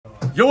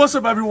Yo, what's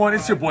up everyone?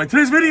 It's your boy.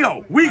 Today's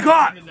video, we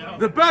got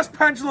the best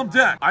Pendulum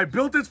deck. I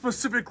built it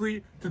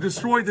specifically to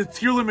destroy the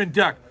tier limit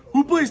deck.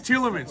 Who plays tier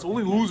limits?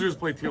 Only losers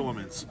play tier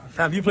limits.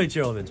 Fam, you play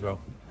tier limits, bro.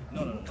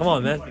 Come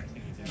on, man.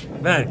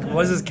 Man,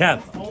 what's this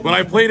cap? But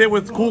I played it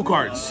with cool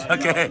cards.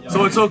 Okay.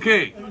 So it's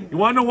okay. You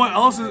wanna know what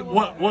else is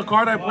what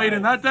card I played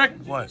in that deck?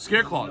 What?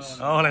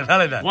 Scareclaws. Oh,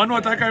 like that. Wanna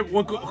know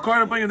what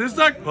card I'm playing in this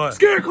deck? What?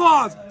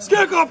 Scareclaws!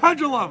 Scareclaw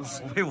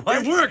Pendulums! Wait,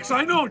 what? It works,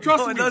 I know,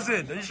 trust me. No, it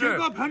doesn't. Are you sure?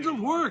 Scareclaw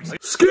Pendulums works.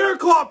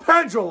 Scareclaw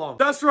Pendulum!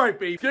 That's right,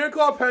 baby.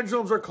 Scareclaw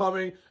Pendulums are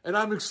coming, and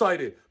I'm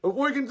excited.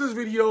 Before we get into this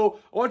video,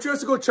 I want you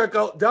guys to go check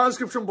out, down in the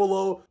description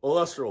below,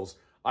 Elestrals.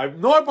 I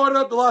know I brought it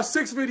up the last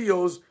 6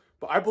 videos,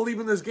 but I believe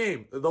in this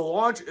game. The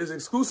launch is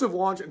exclusive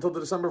launch until the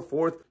December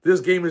 4th. This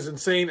game is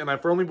insane, and I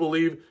firmly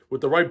believe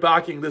with the right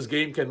backing, this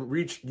game can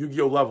reach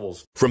Yu-Gi-Oh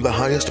levels. From the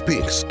highest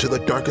peaks to the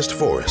darkest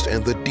forest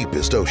and the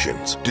deepest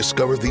oceans,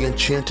 discover the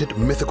enchanted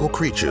mythical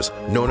creatures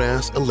known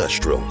as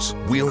Elestrals.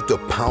 Wield the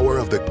power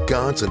of the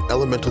gods and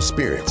elemental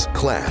spirits.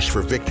 Clash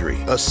for victory.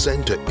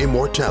 Ascend to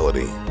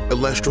immortality.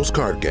 Elestrals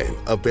card game,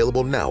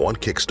 available now on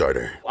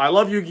Kickstarter. I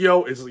love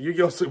Yu-Gi-Oh!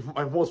 Yu-Gi-Oh's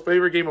my most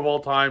favorite game of all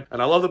time,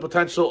 and I love the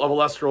potential of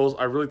Elestrals.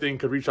 I really think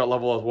could reach that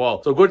level as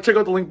well. So go check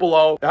out the link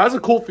below. It has a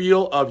cool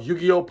feel of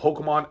Yu-Gi-Oh,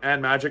 Pokemon, and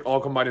Magic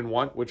all combined in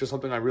one, which is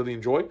something I really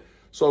enjoy.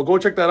 So go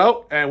check that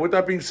out. And with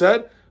that being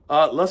said,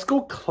 let's go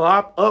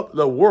clap up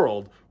the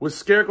world with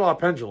Scareclaw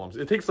Pendulums.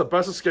 It takes the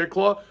best of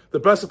Scareclaw, the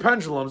best of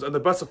Pendulums, and the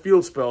best of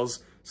field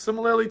spells,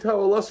 similarly to how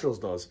Elestrals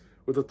does,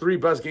 with the 3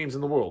 best games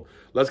in the world.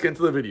 Let's get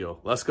into the video.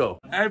 Let's go.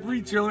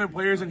 Every tier limit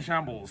player is in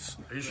shambles.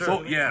 Are you sure?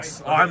 So,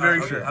 yes. I'm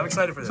very sure. I'm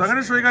excited for this. So I'm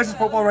going to show you guys this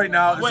profile right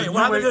now. Wait,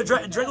 what happened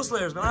to Draco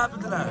Slayers, man? What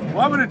happened to that?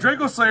 What happened to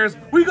Draco Slayers?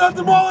 We got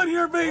them all in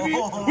here, baby!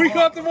 Oh. We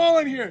got them all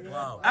in here!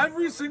 Wow.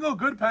 Every single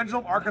good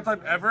Pendulum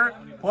archetype ever,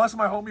 plus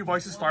my homie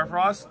Voices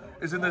Starfrost,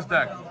 is in this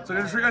deck. So I'm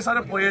going to show you guys how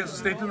to play it, so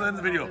stay tuned to the end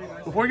of the video.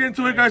 Before we get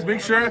into it, guys,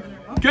 make sure,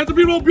 get the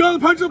people beyond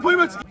the Pendulum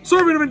playmats!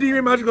 Sorbet and DA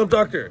Magical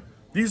Doctor.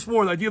 These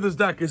 4, the idea of this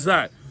deck is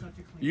that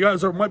you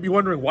guys might be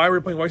wondering why we're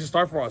playing Voices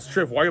Starfrost.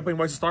 Trif, why are you playing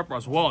Voices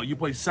Starfrost? Well, you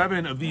play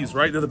 7 of these,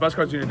 right? They're the best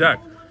cards in your deck.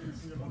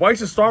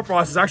 Voices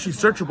Starfrost is actually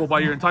searchable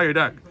by your entire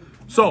deck.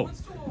 So,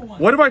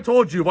 what if I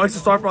told you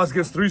Voices Starfrost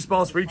gives 3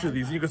 spells for each of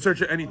these, and you can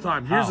search it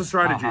anytime? Here's the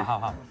strategy.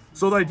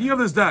 So the idea of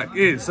this deck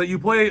is that you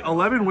play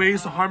 11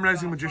 ways to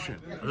Harmonizing Magician,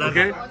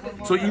 okay?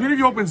 So even if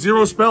you open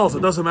 0 spells,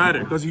 it doesn't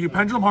matter, because if you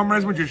Pendulum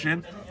Harmonizing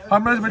Magician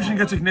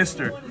gets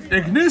Ignister.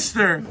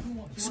 Ignister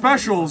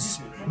specials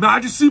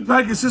Majesty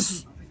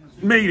Pegasus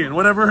Maiden,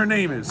 whatever her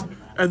name is.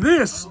 And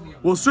this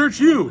will search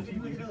you,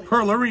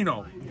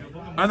 Perlarino.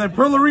 And then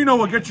Perlarino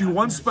will get you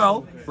 1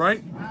 spell,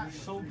 right?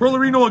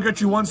 Perlarino will get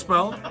you 1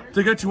 spell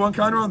to get you 1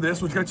 counter on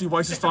this, which gets you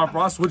Voices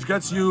Starfrost, which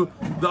gets you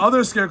the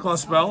other Scareclaw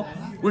spell,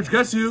 which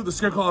gets you the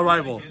Scareclaw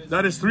Arrival.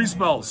 That is 3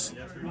 spells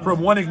from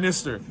 1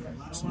 Ignister.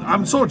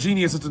 I'm so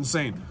genius, it's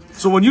insane.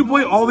 So when you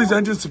play all these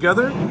engines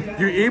together,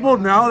 you're able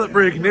now that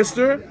for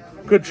Ignister,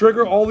 could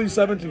trigger all these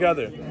 7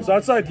 together. So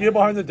that's the idea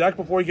behind the deck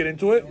before we get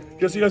into it,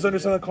 just so you guys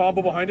understand the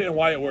combo behind it and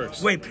why it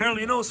works. Wait,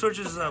 apparently you know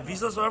searches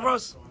Visa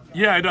Starfrost?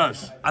 Yeah, it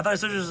does. I thought it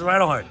searches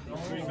Rhinoheart.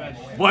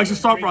 Well,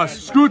 Isis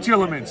Starfrost. Screw tier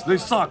limits. They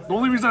suck. The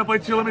only reason I play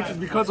tier limits is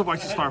because of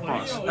Isis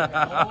Starfrost. And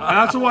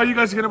that's why you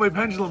guys are going to play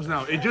Pendulums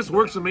now. It just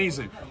works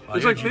amazing.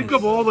 It's like, think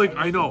of all, like,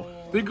 I know.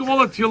 Think of all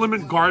the tier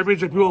limit garbage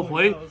that people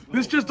play.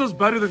 This just does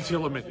better than tier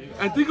limit.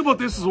 And think about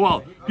this as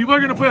well. People are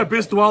going to play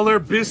Abyss Dweller,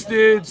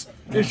 Bistids,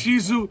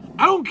 Ishizu.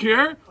 I don't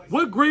care.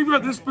 What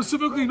graveyard? There's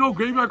specifically no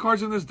graveyard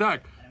cards in this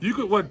deck. You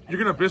could, what?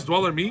 You're going to Abyss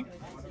Dweller me?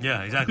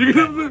 Yeah, exactly. You're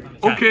gonna,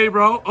 okay,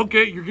 bro.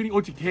 Okay, you're getting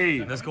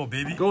OTK. Let's go,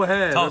 baby. Go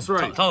ahead. That's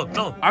right. Tell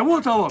him. I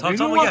won't tell him.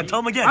 Tell him again. Tell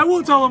him again. I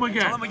won't tell him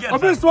again. Tell him again.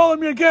 Abyss Dweller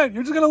me again.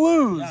 You're just going to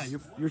lose. Yeah,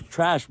 you're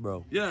trash,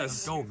 bro. Yes.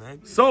 Let's go,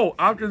 man. So,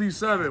 after these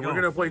 7, we're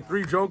going to play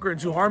 3 Joker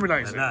and 2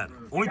 Harmonizing.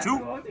 Only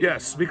 2?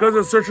 Yes, because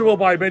it's searchable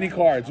by many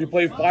cards. We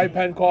play 5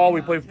 Pen Call, we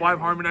play 5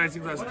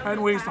 Harmonizing. That's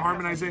 10 ways to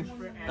Harmonizing.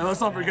 And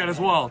let's not forget as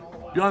well,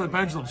 Beyond the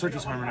Pendulum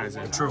searches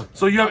Harmonizing. True.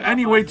 So you have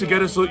any way to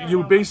get it, so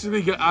you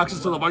basically get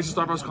access to the Voices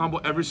Starfrost combo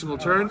every single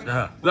turn.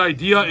 Yeah. The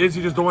idea is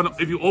you just don't want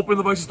to, if you open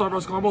the Voices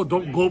Starfrost combo,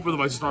 don't go for the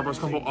Voices Starfrost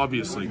combo,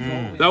 obviously.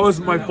 That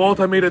was my fault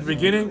I made at the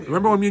beginning.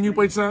 Remember when me and you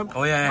played, Sam?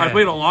 Oh, yeah. I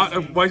played a lot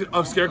of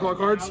Scareclaw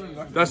cards.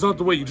 That's not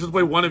the way. You just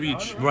play 1 of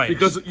each. Right.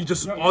 Because you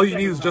just, all you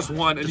need is just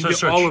 1, and you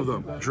get all of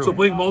them. True. So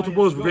playing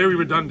multiple is very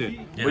redundant.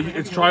 Yeah. But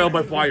it's trial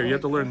by fire. You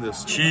have to learn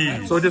this.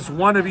 Jeez. So just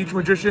 1 of each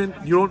magician.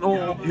 You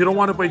don't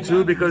want to play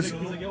 2 because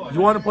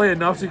you want to play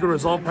enough so you can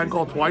resolve Pen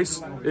Call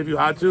twice if you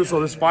had to. So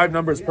this 5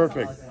 number is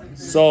perfect.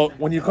 So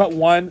when you cut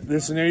 1,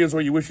 there's scenarios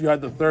where you wish you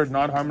had the 3rd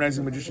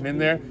non-harmonizing magician in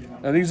there.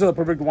 And these are the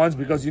perfect ones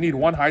because you need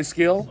 1 high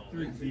scale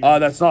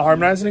that's not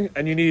harmonizing,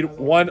 and you need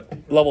 1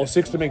 level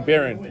 6 to make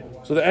Baron.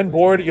 So the end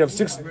board, you have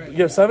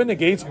 7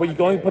 negates, but you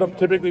can only put up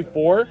typically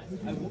 4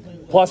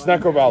 plus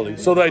Necro Valley.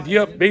 So the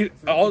idea,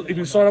 if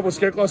you start up with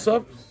Scareclaw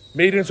stuff,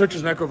 Maiden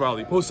searches Necro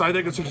Valley. Post side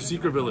deck and searches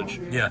Secret Village.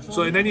 Yeah.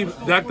 So in any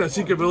deck that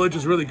Secret Village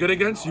is really good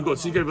against, you go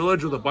Secret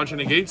Village with a bunch of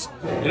negates.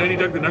 In any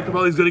deck that Necro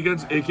Valley is good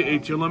against, aka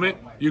Tier Limit,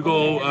 you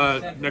go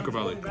Necro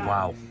Valley.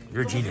 Wow,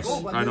 you're a genius.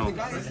 I know.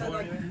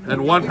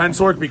 And one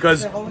Pensork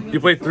because you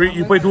play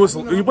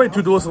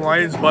two Duelist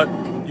Alliance, but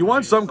you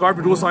want some card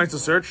for Duelist Alliance to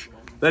search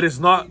that is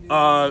not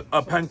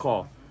a pen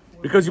call.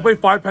 Because you play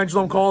 5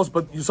 Pendulum calls,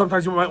 but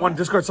sometimes you might want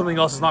to discard something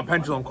else that's not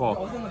Pendulum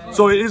call.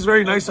 So it is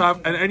very nice to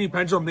have any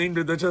Pendulum name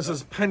that just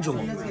says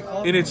Pendulum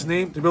in its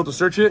name to be able to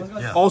search it.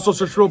 Yeah. Also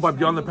searchable by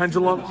Beyond the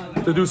Pendulum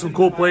to do some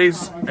cool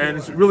plays, and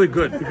it's really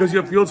good because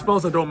you have field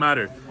spells that don't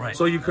matter. Right.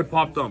 So you could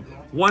pop them.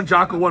 1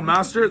 Jackal, 1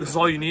 Master, this is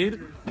all you need.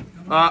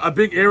 A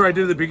big error I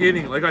did at the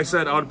beginning, like I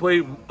said, I would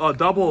play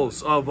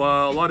doubles of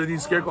a lot of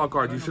these Scareclaw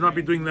cards. You should not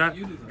be doing that.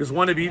 Just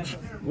one of each.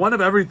 One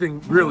of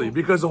everything, really.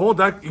 Because the whole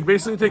deck, you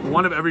basically take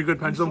one of every good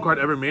Pendulum card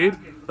ever made.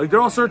 Like,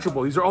 they're all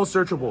searchable. These are all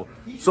searchable.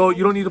 So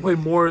you don't need to play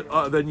more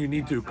than you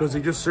need to, because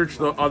they just search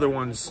the other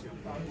ones.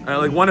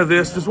 Like one of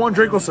this, just one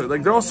Draco search.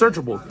 Like, they're all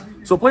searchable.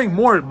 So playing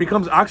more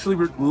becomes actually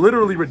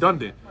literally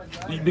redundant.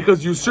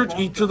 Because you search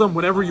each of them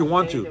whenever you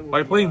want to.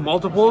 By playing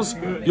multiples,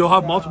 you'll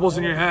have multiples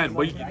in your hand.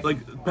 But like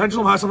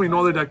Pendulum has something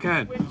no other deck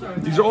can.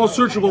 These are all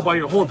searchable by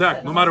your whole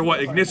deck, no matter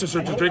what. Ignition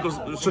searches,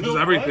 Draco searches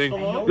everything.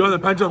 Beyond the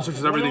Pendulum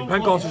searches everything.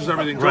 Pen Call searches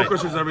everything. Joker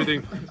searches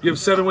everything. You have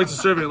 7 ways to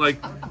serve it. Like,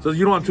 so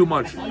you don't want too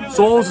much.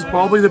 Souls is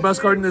probably the best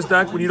card in this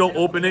deck when you don't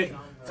open it.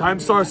 Time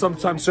Star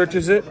sometimes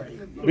searches it,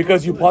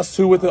 because you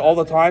 +2 with it all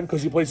the time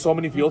because you play so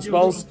many field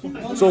spells.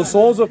 So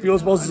Souls of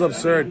field spells is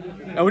absurd.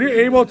 And when you're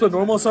able to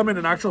normal summon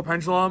an actual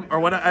Pendulum or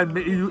what, and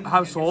you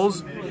have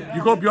Souls,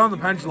 you go beyond the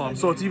Pendulum,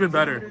 so it's even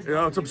better. You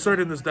know, it's absurd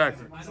in this deck.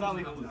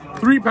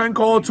 3 Pen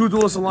Call, 2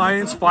 Duelist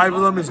Alliance, 5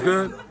 of them is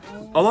good.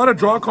 A lot of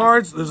draw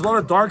cards. There's a lot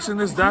of darks in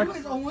this deck.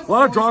 A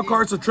lot of draw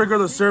cards to trigger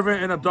the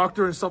Servant and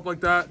Abductor and stuff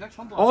like that.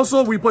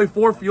 Also, we play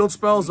 4 field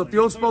spells. The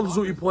field spells is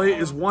what you play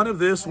is one of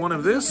this,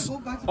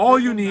 all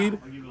you need,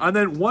 and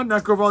then 1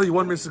 Necro Valley,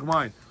 1 Mystic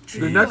Mine.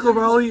 The Necro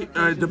Valley,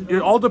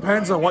 it all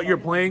depends on what you're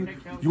playing.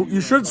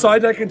 You should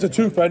side deck into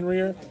 2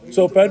 Fenrir.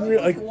 So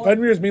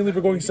Fenrir is mainly for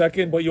going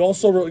second, but you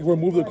also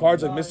remove the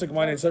cards like Mystic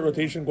Mine and set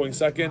rotation going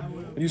second,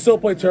 and you still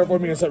play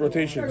Terraforming and set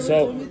rotation.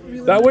 So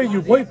that way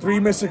you play 3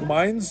 Mystic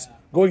Mines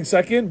going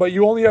second, but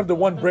you only have the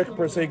 1 brick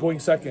per se going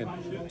second.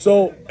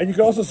 So, and you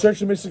can also search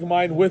the Mystic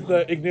Mine with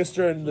the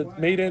Ignister and the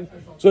Maiden.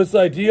 So it's the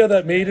idea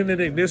that Maiden and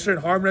Ignister and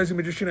Harmonizing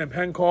Magician and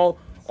Pen Call,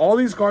 all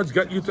these cards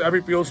get you to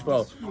every field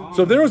spell.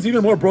 So if there was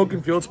even more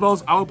broken field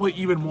spells, I would play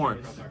even more.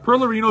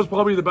 Perlarino is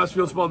probably the best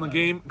field spell in the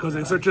game because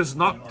it searches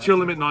not Tier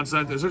Limit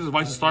nonsense, it searches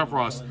Vice of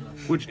Starfrost,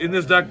 which in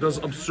this deck does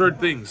absurd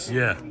things.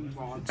 Yeah.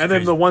 And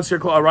then the 1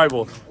 Scareclaw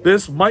Arrival.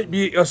 This might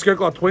be a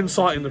Scareclaw Twin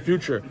Saw in the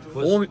future.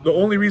 The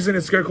only reason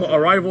it's Scareclaw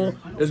Arrival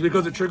is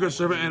because it triggers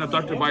Servant and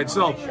Abductor by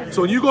itself.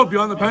 So when you go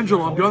Beyond the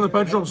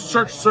Pendulum,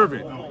 search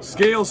Servant,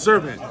 Scale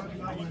Servant.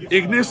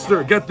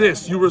 Ignister, get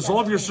this, you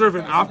resolve your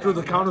Servant after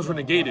the counters were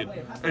negated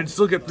and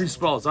still get 3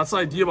 spells. That's the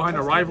idea behind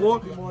Arrival,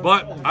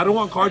 but I don't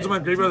want cards in my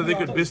graveyard that they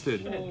could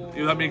Bisted.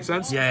 If that makes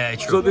sense? Yeah,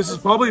 true. So this is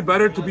probably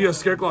better to be a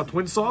Scareclaw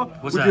Twin Saw.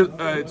 What's that?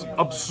 It's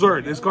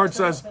absurd. This card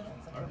says,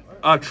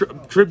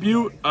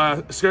 tribute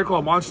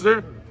Scareclaw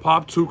monster,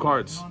 pop 2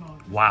 cards.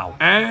 Wow.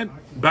 And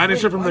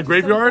banish it from the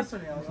graveyard.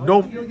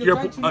 No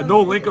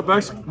link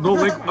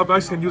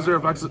effects can use their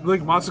effects.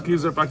 Link monster can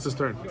use their effects this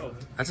turn.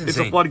 That's insane. It's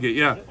a floodgate,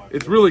 yeah.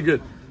 It's really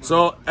good.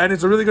 So, and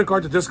it's a really good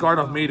card to discard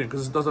off Maiden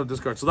because it does have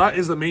discard. So that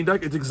is the main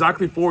deck. It's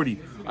exactly 40.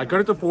 I cut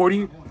it to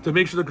 40 to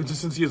make sure the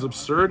consistency is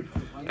absurd.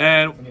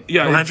 And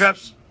yeah, no hand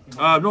traps.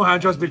 No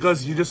hand traps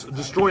because you just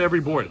destroy every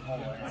board.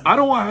 I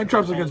don't want hand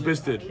traps against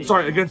Bisted.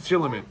 Sorry, against Tier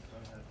Limit.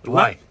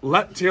 Why?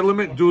 Let Tier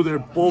Limit do their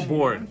full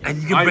board.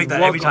 And you can break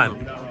that every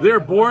time. Their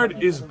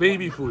board is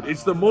baby food.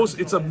 It's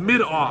a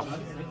mid-off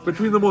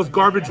between the most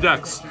garbage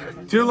decks.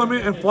 Tier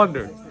Limit and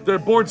Plunder. Their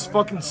boards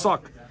fucking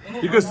suck.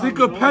 Because think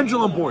of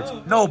Pendulum boards.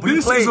 No, but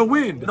this is a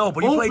win. No,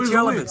 but you play Tier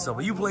Elements, though.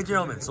 But you play Tier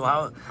Elements, so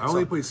how? I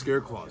only play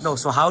Scareclaws. No,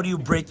 so how do you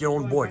break your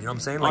own board? You know what I'm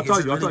saying? Like, I'll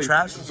is it really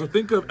trash? So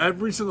think of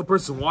every single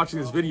person watching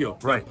this video.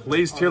 Right.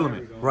 Plays Tier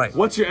Limit. Right.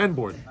 What's your end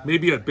board?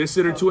 Maybe a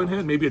Bisset or 2 in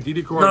hand. Maybe a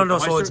DD Core. No.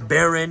 So it's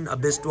Baron,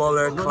 Abyss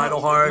Dweller, Kaleido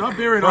Heart. Not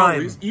Baron Prime.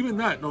 always. Even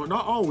that. No,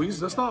 not always.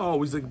 That's not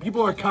always. Like,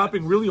 people are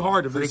capping really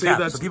hard if they say cap,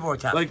 that's so people are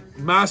capping. like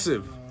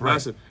massive. Right.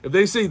 Massive. If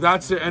they say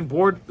that's their end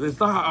board, it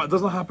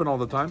doesn't happen all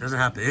the time. Doesn't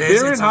happen.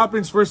 Baron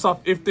happens first off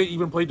if they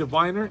even play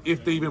Diviner,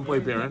 if they even play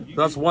Baron.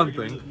 That's one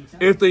thing.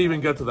 If they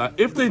even get to that.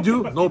 If they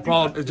do, no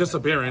problem. It's just a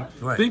Baron.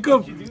 Right. Think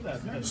of,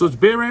 so it's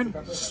Baron,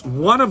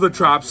 one of the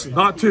traps,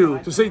 not 2.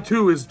 To say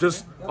 2 is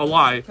just a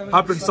lie.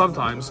 Happens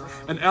sometimes.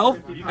 An Elf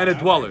and a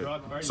Dweller.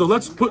 So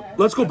let's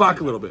go back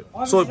a little bit.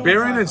 So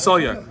Baron and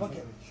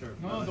Selyak.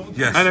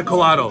 Yes. And a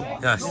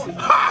Kaleido. Yes.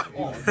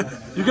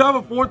 You can have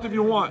a 4th if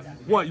you want.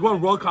 What, you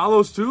want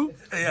Kalos too?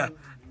 Yeah.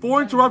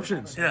 4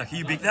 interruptions. Yeah, can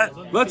you beat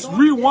that? Let's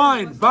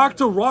rewind back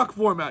to Rock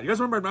format. You guys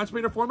remember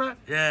Matchmaker format?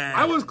 Yeah.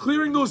 I was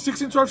clearing those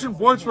 6 interruption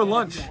boards for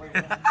lunch.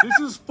 This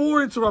is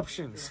 4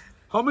 interruptions.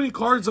 How many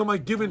cards am I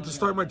given to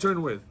start my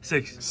turn with?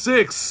 6.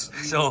 6.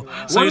 So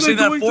What you're am I saying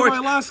that doing 4? to my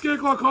last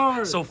Scareclaw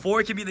card? So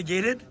 4 can be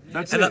negated?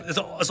 That's and it.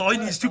 That's all you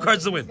need is 2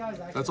 cards to win.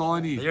 That's all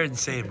I need. You're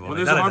insane, bro. When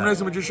there's a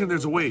Harmonizing Magician,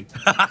 there's a way.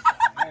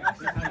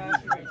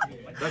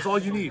 That's all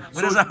you need.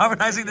 When there's a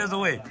Harmonizing, there's a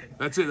way.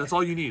 That's it. That's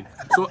all you need.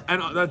 So,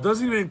 and that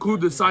doesn't even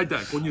include the side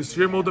deck. When you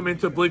sphere mode them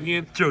into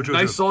Oblivion,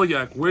 nice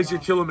Solyak, where's your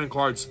Tillerman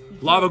cards?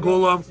 Lava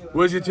Golem,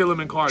 where's your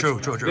Tillerman cards? True.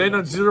 Then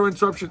on Zero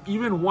Interruption,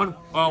 even one,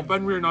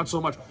 Fenrir, not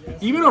so much.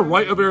 Even a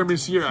Rite of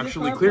Aramis-Seer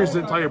actually clears the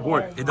entire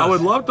board. I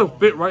would love to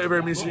fit Rite of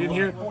Aramis-Seer in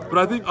here, but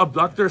I think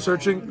Abductor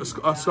searching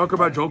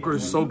Skulkerbat Joker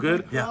is so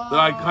good that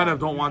I kind of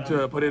don't want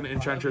to put in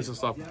Enchantress and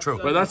stuff. True.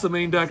 But that's the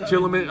main deck.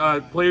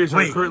 Tillerman players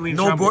are currently in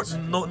shambles.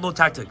 No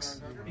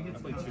tactics.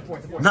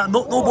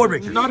 No board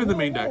breakers. Not in the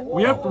main deck.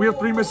 We have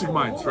 3 Missing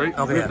Minds, right?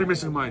 Okay, we have 3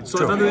 Missing Minds.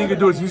 So another thing you can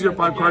do is use your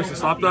 5 cards to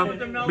stop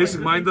them,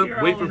 Missing Mind them,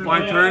 wait for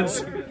 5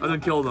 turns, and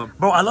then kill them.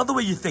 Bro, I love the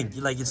way you think.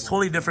 Like, it's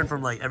totally different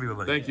from like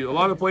everybody. Thank you. A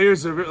lot of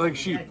players are like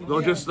sheep.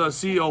 They'll just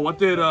see, oh, what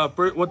did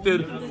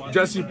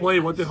Jesse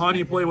play? What did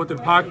Hani play? What did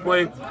Pac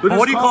play? But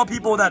what do you call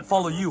people that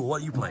follow you?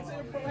 What you play?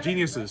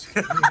 Geniuses.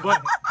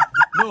 But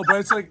no, but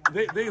it's like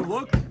they'll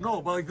look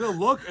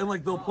and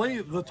like they'll play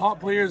the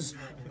top players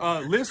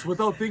list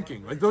without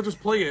thinking. Like they'll just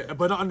play it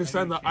but not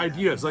understand the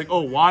ideas. Like,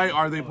 oh, why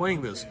are they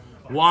playing this?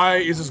 Why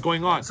is this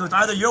going on? So it's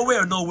either your way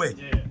or no way.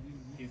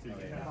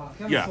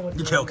 Yeah.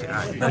 Okay. All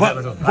right.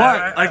 But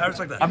I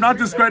respect that. I'm not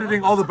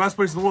discrediting all the best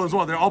players in the world as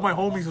well. They're all my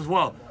homies as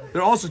well.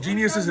 They're also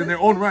geniuses in their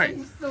own right.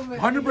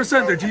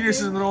 100% they're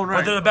geniuses in their own right.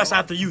 But they're the best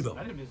after you, though.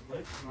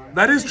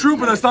 That is true,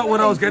 but that's not what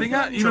I was getting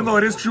at. Even though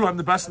it is true, I'm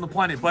the best on the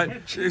planet. But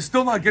it's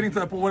still not getting to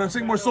that point. What I'm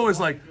saying more so is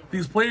like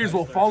these players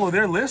will follow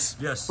their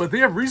lists, but they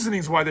have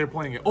reasonings why they're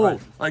playing it. Oh,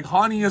 like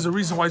Hani has a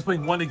reason why he's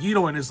playing one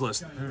Yugioh in his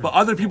list. But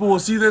other people will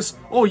see this.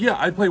 Oh yeah,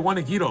 I play one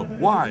Yugioh.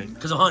 Why?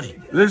 Because of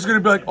Hani. They're just gonna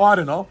be like, oh, I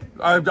don't know.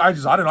 I don't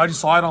know. I just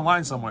saw it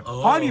online somewhere.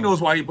 Hani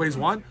knows why he plays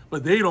one,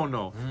 but they don't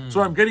know. So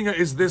what I'm getting at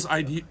is this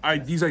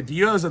these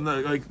ideas and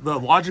the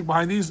logic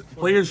behind these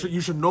players. You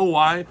should know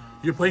why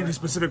you're playing these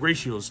specific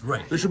ratios.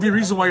 Right. There should be a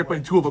reason why you're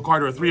playing 2 of a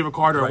card or 3 of a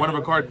card or 1 of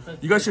a card.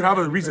 You guys should have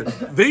a reason.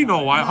 They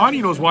know why.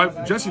 Hani knows why.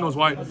 Jesse knows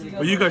why.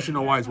 But you guys should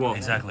know why as well.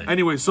 Exactly.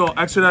 Anyway, so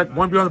extra deck,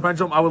 1 Beyond the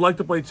Pendulum. I would like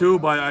to play 2,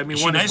 but I mean,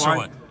 1 is fine. Or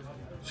what?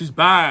 She's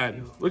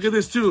bad. Look at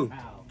this too.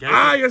 You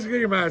guys get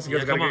your mask.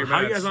 Yeah, come on.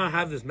 How do you guys not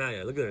have this man?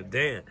 Yeah, look at her.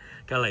 Damn.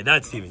 Got like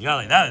that, Steven. You got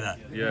like that.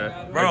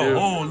 Yeah. Bro,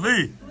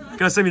 holy.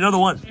 Gotta send me another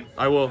one.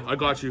 I will. I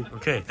got you.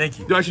 Okay, thank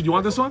you. Actually, do you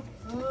want this one?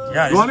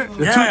 Yeah. You want it?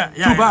 Yeah.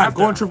 Too bad.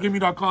 Go on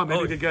trifgaming.com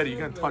and you can get it. You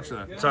can't touch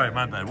that. Sorry,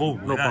 my bad. Whoa.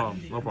 No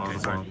problem.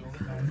 Sorry.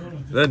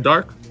 Then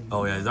Dark.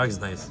 Oh, yeah. Dark is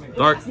nice.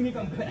 Dark.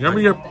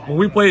 Remember when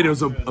we played, it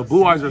was a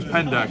Blue Eyes vs.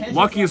 Pen deck.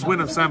 Luckiest win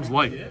of Sam's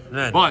life.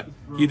 Man. But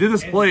he did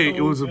this play.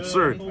 It was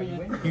absurd.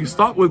 He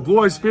stopped with Blue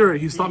Eyes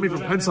Spirit. He stopped me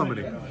from pen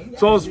summoning.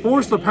 So I was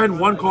forced to pen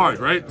 1 card,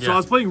 right? Yeah. So I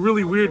was playing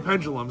really weird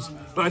pendulums,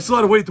 but I still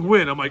had to wait to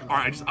win. I'm like, all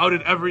right, I just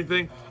outed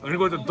everything. I'm going to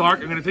go into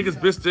Dark. I'm going to take his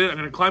Biscuit. I'm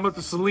going to climb up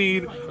to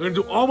Celine. I'm going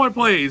to do all my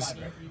plays.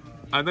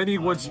 And then he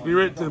went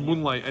Spirit to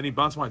Moonlight, and he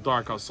bounced my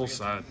Dark. I was so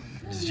sad.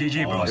 It's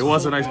GG, bro. It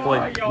was a nice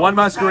play. 1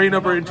 Masquerade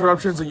for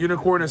interruptions, a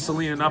Unicorn, a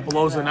Celine, and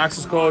Apollosa, and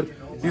access code.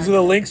 These are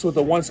the links with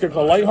the 1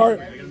 Scareclaw Lightheart.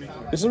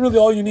 This is really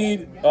all you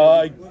need.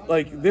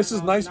 Like, this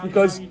is nice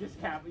because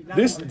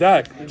this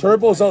deck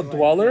turbos out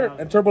Dweller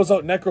and turbos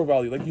out Necro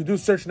Valley. Like, you do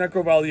search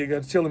Necro Valley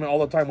against Tearlament all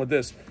the time with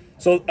this.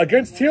 So,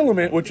 against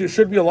Tearlament, which it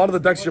should be a lot of the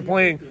decks you're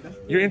playing,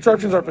 your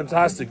interruptions are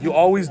fantastic. You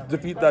always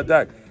defeat that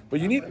deck. But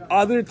you need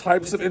other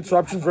types of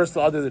interruptions versus the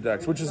other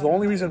decks, which is the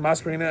only reason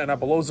Masquerena and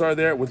Apollosa are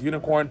there with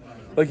Unicorn.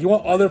 Like, you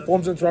want other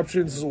forms of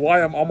interruptions. This is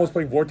why I'm almost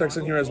playing Vortex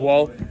in here as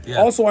well. Yeah.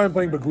 Also why I'm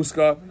playing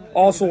Baguska.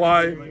 Also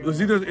why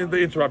there's either in the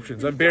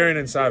interruptions. I'm Baron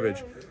and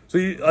Savage. So,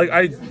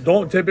 I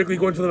don't typically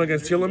go into them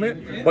against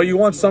Tearlament, but you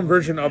want some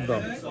version of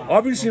them.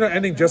 Obviously, you're not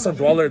ending just on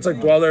Dweller. It's like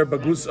Dweller,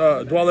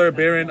 Dweller,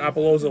 Baron,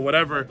 Apollosa,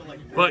 whatever.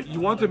 But you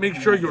want to make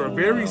sure you're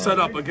very set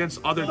up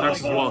against other decks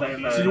as well.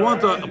 So you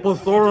want a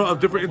plethora of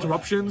different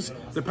interruptions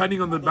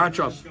depending on the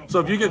matchup.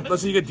 So if you get,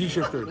 let's say you get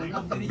D-Shifter,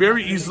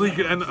 very easily you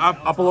can end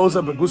Apollosa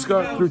and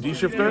Baguska through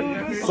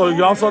D-Shifter. So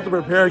you also have to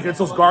prepare against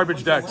those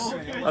garbage decks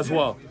as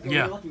well.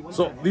 Yeah.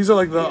 So these are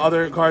like the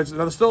other cards. Now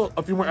there's still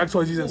a few more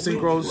XYZs and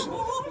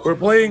Synchros. We're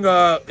playing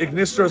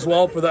Ignister as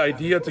well for the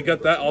idea to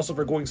get that, also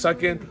for going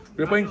second.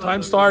 We're playing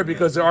Time Star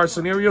because there are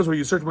scenarios where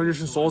you search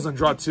Magician Souls and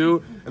draw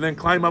 2, and then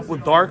climb up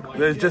with Dark.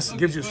 That just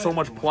gives you so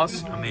much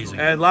plus. Amazing.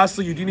 And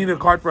lastly, you do need a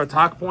card for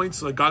attack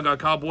points, like Gaga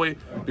Cowboy,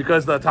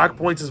 because the attack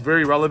points is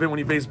very relevant when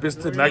you face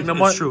Biscuit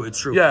Magnum. It's true, it's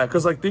true. Yeah,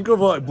 because like think of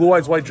Blue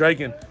Eyes White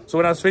Dragon. So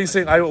when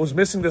I was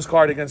missing this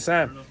card against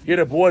Sam. He had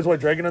a Blue Eyes White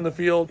Dragon on the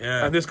field,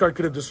 and this card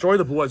could have destroyed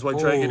the Blue Eyes White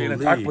Dragon in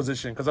attack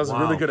position, because that's a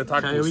really good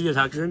attack. Can I read the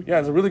attack position? Yeah,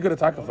 it's a really good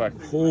attack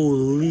effect.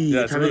 Holy.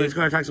 Yeah, Time this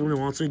card attacks when it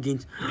wants to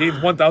gains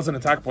 1,000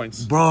 attack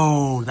points.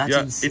 Bro, that's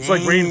insane. It's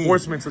like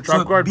reinforcements, the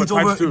trap card, but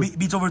times 2.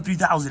 Beats over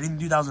 3,000 in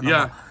 2,000.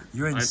 Yeah.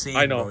 You're insane,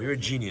 I know. bro. You're a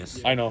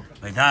genius. I know.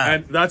 Like that.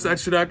 And that's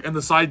extra deck, and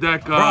the side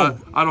deck, I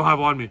don't have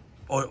on me.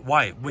 Or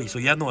why? Wait, so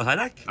you have no side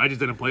deck? I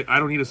just didn't play. I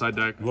don't need a side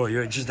deck. Well,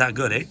 you're just that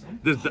good, eh?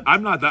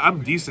 I'm not that.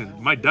 I'm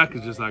decent. My deck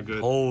is just not good.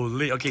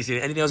 Holy. Okay, so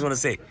anything else you want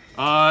to say?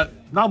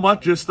 Not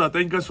much. Just thank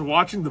you guys for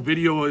watching. The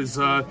video is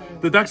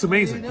the deck's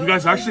amazing. You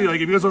guys actually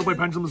like if you guys want to play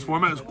Pendulum this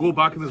format, just go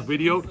back in this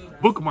video,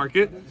 bookmark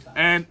it,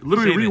 and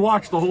literally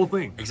rewatch the whole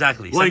thing.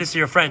 Exactly. Like, send this to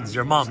your friends,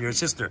 your mom, your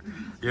sister,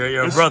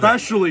 your brother.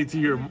 Especially to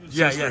your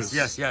sisters.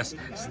 Yes.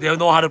 So they'll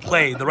know how to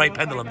play the right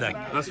Pendulum deck.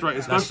 That's right.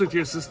 Especially to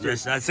your sisters.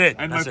 Yes, that's it.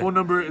 And that's my phone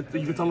number, you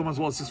can tell them as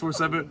well,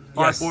 647-54.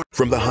 Yes.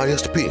 From the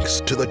highest peaks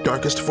to the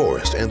darkest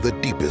forest and the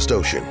deepest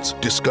oceans,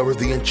 discover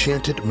the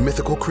enchanted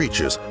mythical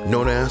creatures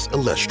known as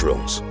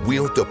Elestrals.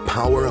 Wield the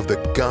power of the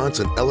gods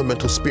and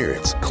elemental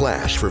spirits.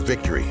 Clash for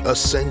victory.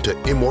 Ascend to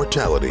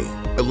immortality.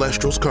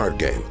 Elestrals card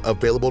game,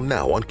 available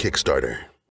now on Kickstarter.